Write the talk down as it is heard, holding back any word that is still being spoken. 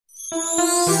Hello,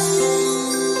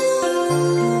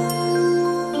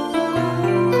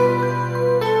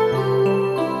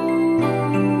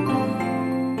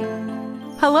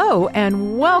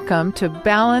 and welcome to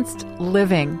Balanced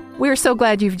Living. We're so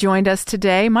glad you've joined us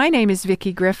today. My name is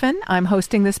Vicki Griffin. I'm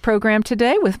hosting this program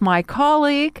today with my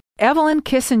colleague, Evelyn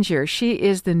Kissinger. She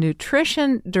is the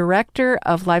Nutrition Director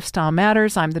of Lifestyle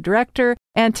Matters. I'm the Director.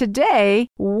 And today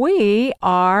we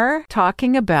are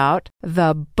talking about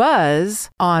the buzz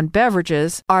on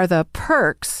beverages. Are the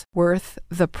perks worth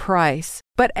the price?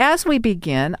 But as we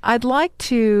begin, I'd like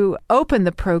to open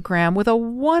the program with a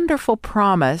wonderful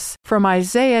promise from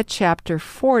Isaiah chapter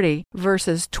 40,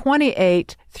 verses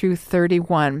 28 through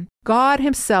 31. God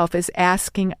himself is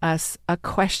asking us a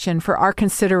question for our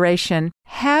consideration.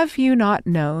 Have you not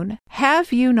known?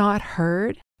 Have you not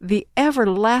heard? The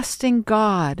everlasting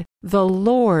God, the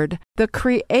Lord, the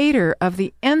Creator of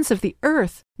the ends of the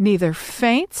earth, neither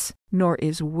faints nor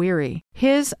is weary.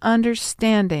 His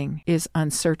understanding is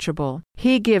unsearchable.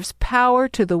 He gives power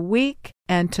to the weak,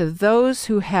 and to those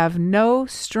who have no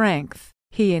strength,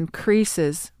 he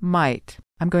increases might.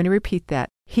 I'm going to repeat that.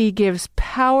 He gives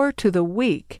power to the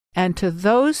weak, and to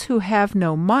those who have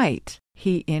no might,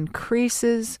 he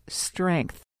increases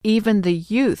strength. Even the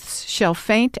youths shall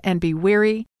faint and be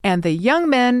weary, and the young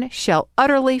men shall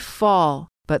utterly fall.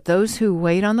 But those who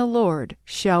wait on the Lord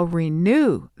shall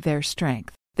renew their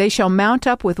strength. They shall mount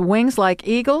up with wings like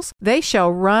eagles. They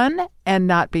shall run and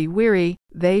not be weary.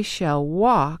 They shall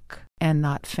walk and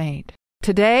not faint.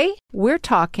 Today, we're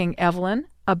talking, Evelyn,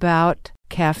 about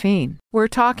caffeine. We're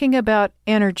talking about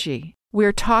energy.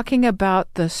 We're talking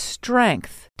about the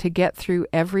strength to get through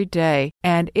every day,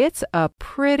 and it's a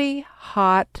pretty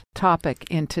hot topic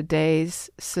in today's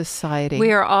society.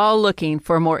 We are all looking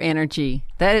for more energy.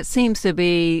 That it seems to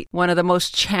be one of the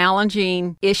most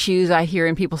challenging issues I hear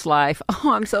in people's life.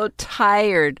 Oh, I'm so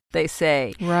tired, they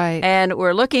say. Right. And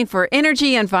we're looking for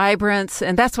energy and vibrance,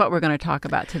 and that's what we're going to talk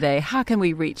about today. How can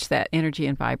we reach that energy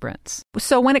and vibrance?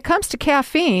 So when it comes to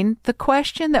caffeine, the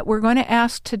question that we're going to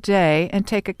ask today and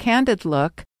take a candid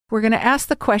look, we're going to ask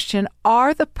the question,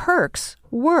 are the perks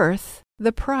worth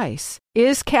the price?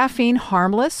 Is caffeine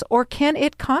harmless, or can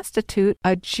it constitute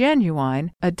a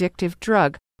genuine addictive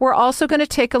drug? We're also going to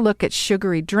take a look at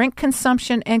sugary drink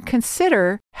consumption and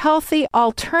consider healthy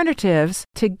alternatives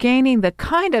to gaining the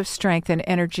kind of strength and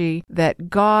energy that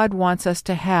God wants us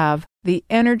to have, the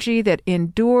energy that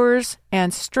endures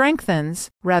and strengthens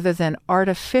rather than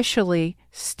artificially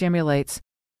stimulates.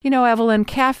 You know, Evelyn,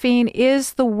 caffeine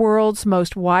is the world's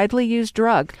most widely used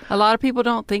drug. A lot of people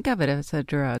don't think of it as a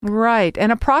drug. Right.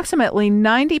 And approximately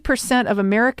 90% of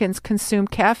Americans consume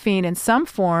caffeine in some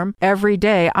form every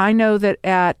day. I know that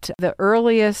at the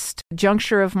earliest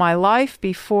juncture of my life,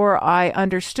 before I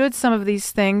understood some of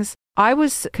these things, I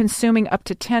was consuming up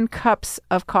to 10 cups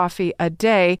of coffee a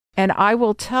day, and I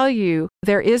will tell you,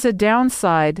 there is a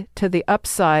downside to the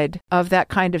upside of that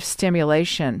kind of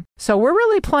stimulation. So we're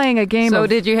really playing a game So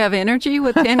did you have energy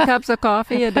with 10 cups of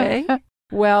coffee a day?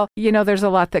 Well, you know, there's a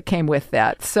lot that came with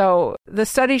that. So the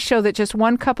studies show that just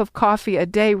 1 cup of coffee a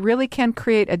day really can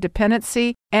create a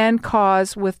dependency and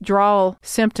cause withdrawal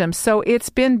symptoms. So it's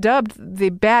been dubbed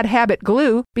the bad habit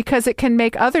glue because it can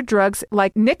make other drugs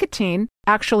like nicotine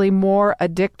actually more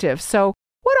addictive. So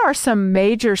what are some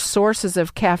major sources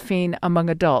of caffeine among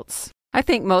adults? I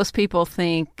think most people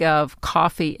think of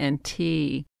coffee and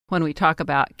tea when we talk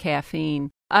about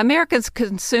caffeine. Americans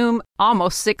consume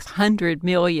almost 600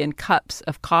 million cups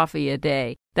of coffee a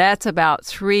day. That's about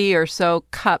 3 or so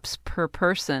cups per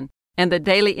person. And the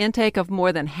daily intake of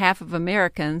more than half of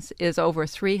Americans is over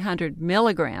 300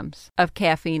 milligrams of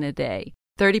caffeine a day.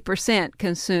 30%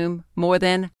 consume more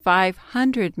than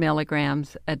 500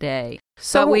 milligrams a day.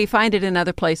 So we find it in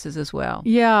other places as well.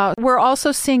 Yeah, we're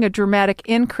also seeing a dramatic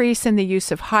increase in the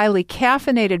use of highly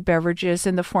caffeinated beverages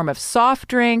in the form of soft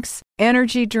drinks,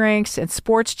 energy drinks, and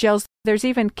sports gels. There's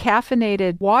even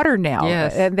caffeinated water now,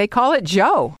 and they call it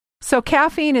Joe. So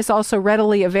caffeine is also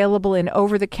readily available in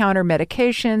over-the-counter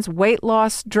medications, weight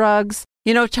loss drugs.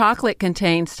 You know, chocolate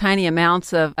contains tiny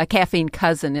amounts of a caffeine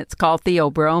cousin. It's called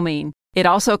theobromine. It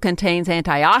also contains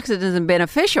antioxidants and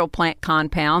beneficial plant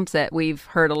compounds that we've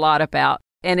heard a lot about.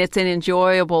 And it's an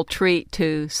enjoyable treat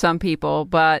to some people,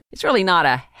 but it's really not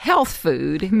a health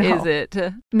food, is it?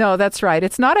 No, that's right.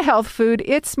 It's not a health food.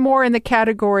 It's more in the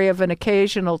category of an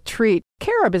occasional treat.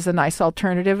 Carob is a nice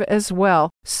alternative as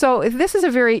well. So this is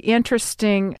a very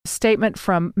interesting statement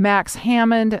from Max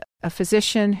Hammond, a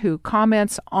physician who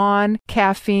comments on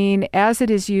caffeine as it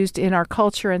is used in our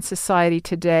culture and society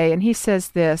today. And he says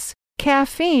this: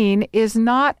 caffeine is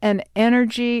not an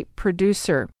energy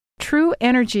producer. true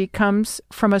energy comes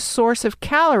from a source of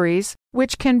calories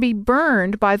which can be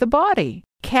burned by the body.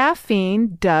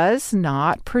 Caffeine does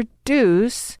not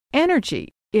produce energy.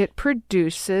 It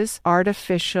produces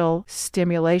artificial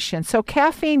stimulation. So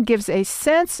caffeine gives a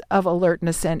sense of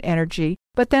alertness and energy,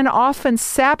 but then often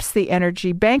saps the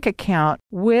energy bank account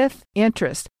with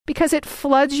interest because it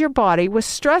floods your body with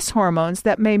stress hormones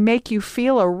that may make you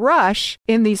feel a rush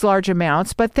in these large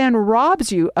amounts, but then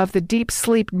robs you of the deep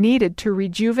sleep needed to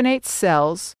rejuvenate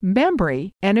cells,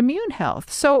 memory, and immune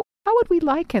health. So how would we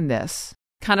liken this?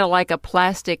 Kind of like a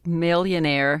plastic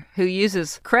millionaire who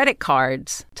uses credit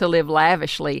cards to live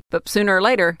lavishly, but sooner or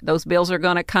later, those bills are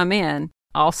going to come in.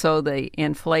 Also, the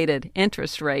inflated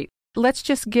interest rate. Let's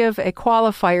just give a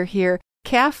qualifier here.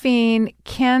 Caffeine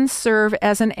can serve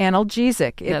as an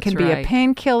analgesic. It can be a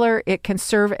painkiller. It can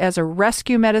serve as a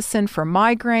rescue medicine for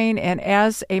migraine. And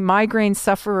as a migraine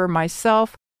sufferer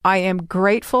myself, I am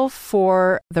grateful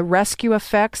for the rescue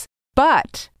effects.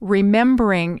 But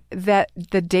remembering that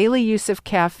the daily use of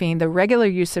caffeine, the regular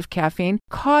use of caffeine,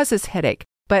 causes headache.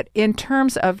 But in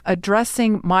terms of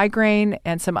addressing migraine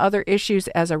and some other issues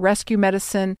as a rescue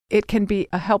medicine, it can be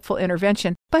a helpful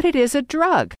intervention. But it is a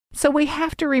drug. So we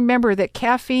have to remember that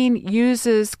caffeine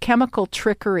uses chemical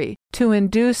trickery to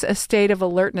induce a state of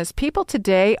alertness. People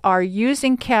today are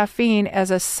using caffeine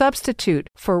as a substitute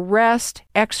for rest,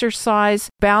 exercise,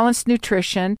 balanced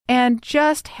nutrition, and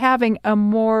just having a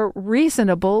more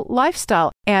reasonable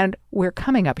lifestyle. And we're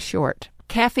coming up short.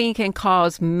 Caffeine can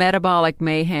cause metabolic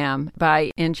mayhem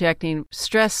by injecting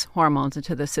stress hormones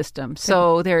into the system.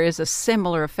 So there is a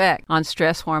similar effect on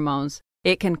stress hormones.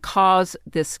 It can cause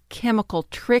this chemical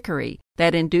trickery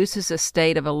that induces a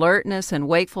state of alertness and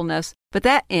wakefulness, but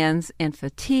that ends in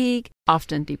fatigue,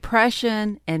 often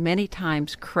depression, and many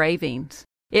times cravings.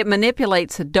 It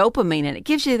manipulates the dopamine and it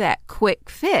gives you that quick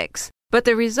fix, but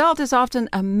the result is often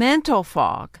a mental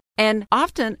fog and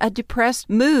often a depressed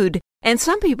mood. And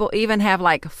some people even have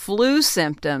like flu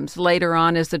symptoms later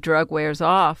on as the drug wears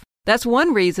off. That's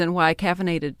one reason why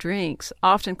caffeinated drinks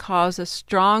often cause a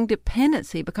strong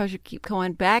dependency because you keep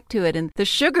going back to it. And the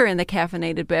sugar in the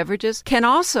caffeinated beverages can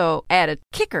also add a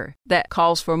kicker that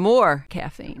calls for more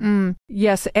caffeine.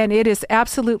 Yes, and it is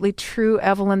absolutely true,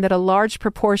 Evelyn, that a large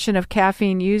proportion of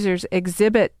caffeine users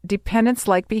exhibit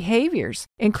dependence-like behaviors,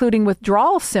 including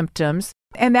withdrawal symptoms.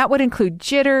 And that would include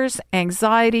jitters,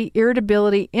 anxiety,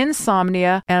 irritability,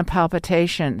 insomnia, and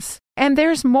palpitations. And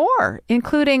there's more,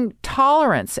 including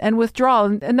tolerance and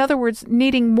withdrawal. In other words,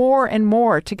 needing more and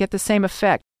more to get the same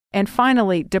effect. And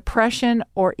finally, depression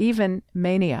or even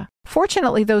mania.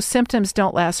 Fortunately, those symptoms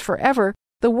don't last forever.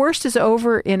 The worst is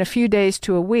over in a few days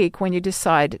to a week when you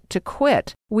decide to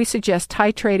quit. We suggest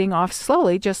titrating off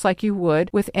slowly, just like you would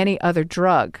with any other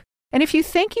drug. And if you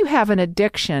think you have an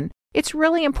addiction, it's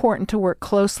really important to work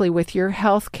closely with your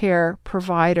healthcare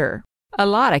provider. A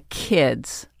lot of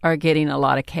kids are getting a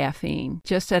lot of caffeine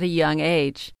just at a young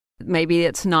age. Maybe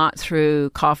it's not through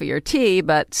coffee or tea,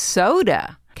 but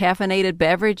soda, caffeinated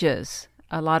beverages.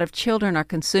 A lot of children are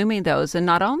consuming those, and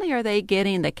not only are they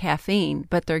getting the caffeine,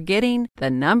 but they're getting the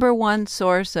number one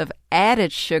source of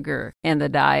added sugar in the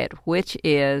diet, which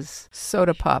is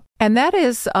soda pop. And that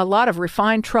is a lot of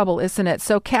refined trouble, isn't it?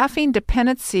 So caffeine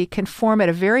dependency can form at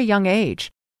a very young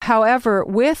age. However,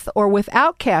 with or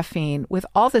without caffeine, with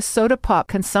all this soda pop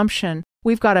consumption,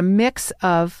 we've got a mix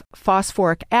of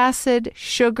phosphoric acid,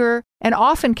 sugar, and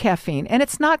often caffeine. And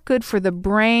it's not good for the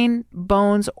brain,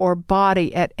 bones, or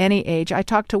body at any age. I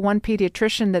talked to one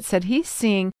pediatrician that said he's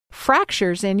seeing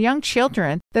fractures in young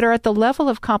children that are at the level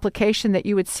of complication that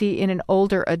you would see in an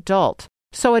older adult.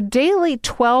 So a daily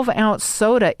 12-ounce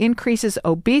soda increases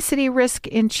obesity risk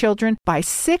in children by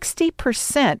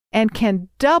 60% and can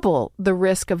double the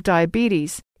risk of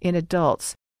diabetes in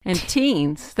adults. And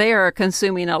teens, they are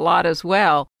consuming a lot as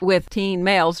well, with teen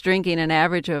males drinking an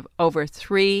average of over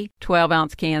 3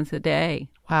 12-ounce cans a day.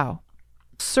 Wow.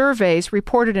 Surveys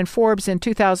reported in Forbes in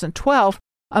 2012,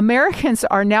 Americans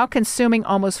are now consuming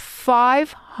almost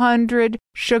 500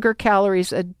 sugar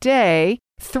calories a day,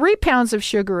 3 pounds of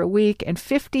sugar a week, and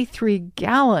 53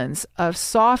 gallons of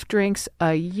soft drinks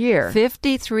a year.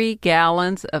 53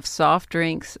 gallons of soft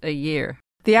drinks a year.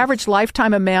 The average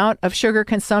lifetime amount of sugar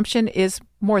consumption is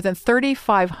more than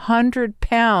 3,500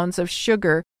 pounds of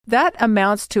sugar. That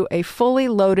amounts to a fully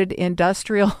loaded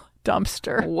industrial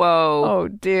dumpster. Whoa. Oh,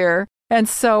 dear. And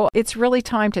so it's really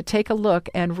time to take a look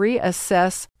and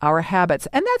reassess our habits.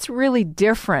 And that's really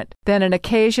different than an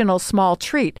occasional small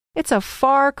treat. It's a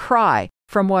far cry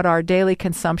from what our daily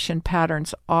consumption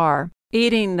patterns are.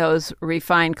 Eating those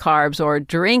refined carbs or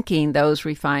drinking those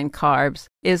refined carbs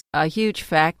is a huge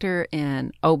factor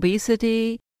in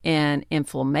obesity, in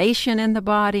inflammation in the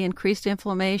body, increased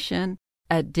inflammation,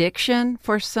 addiction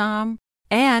for some,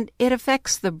 and it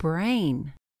affects the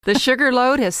brain. The sugar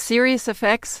load has serious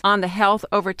effects on the health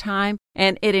over time,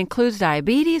 and it includes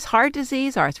diabetes, heart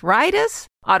disease, arthritis,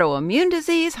 autoimmune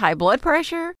disease, high blood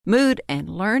pressure, mood and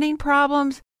learning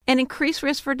problems, and increased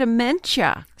risk for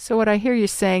dementia. So what I hear you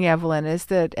saying, Evelyn, is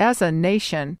that as a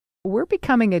nation, we're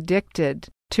becoming addicted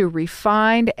to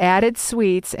refined added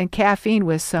sweets and caffeine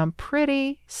with some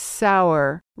pretty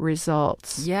sour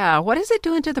results. Yeah, what is it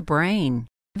doing to the brain?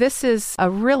 This is a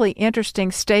really interesting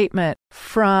statement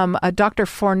from Dr.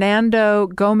 Fernando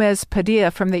Gomez Padilla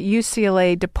from the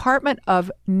UCLA Department of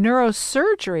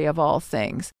Neurosurgery, of all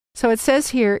things. So it says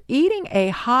here, eating a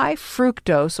high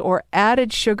fructose or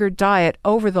added sugar diet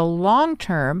over the long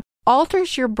term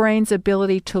alters your brain's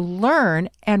ability to learn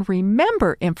and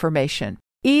remember information.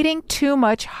 Eating too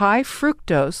much high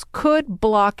fructose could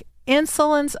block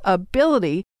insulin's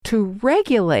ability to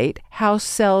regulate how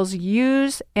cells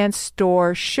use and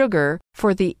store sugar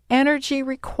for the energy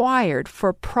required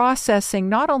for processing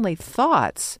not only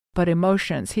thoughts, but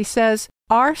emotions. He says,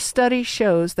 our study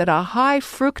shows that a high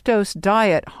fructose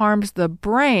diet harms the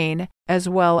brain as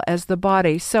well as the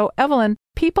body. So, Evelyn,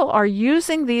 people are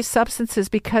using these substances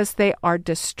because they are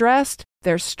distressed,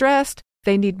 they're stressed,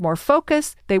 they need more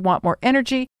focus, they want more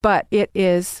energy, but it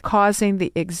is causing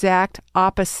the exact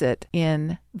opposite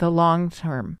in the long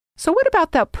term. So what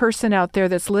about that person out there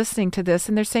that's listening to this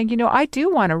and they're saying, I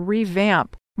do want to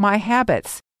revamp my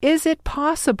habits. Is it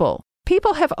possible?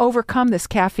 People have overcome this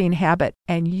caffeine habit,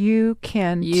 and you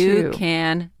can too. You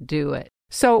can do it.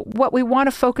 So what we want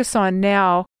to focus on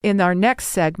now in our next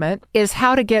segment is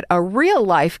how to get a real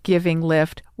life-giving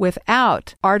lift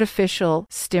without artificial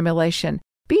stimulation.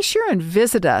 Be sure and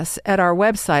visit us at our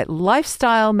website,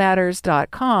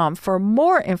 lifestylematters.com, for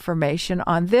more information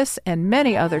on this and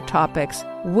many other topics.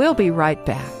 We'll be right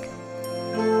back.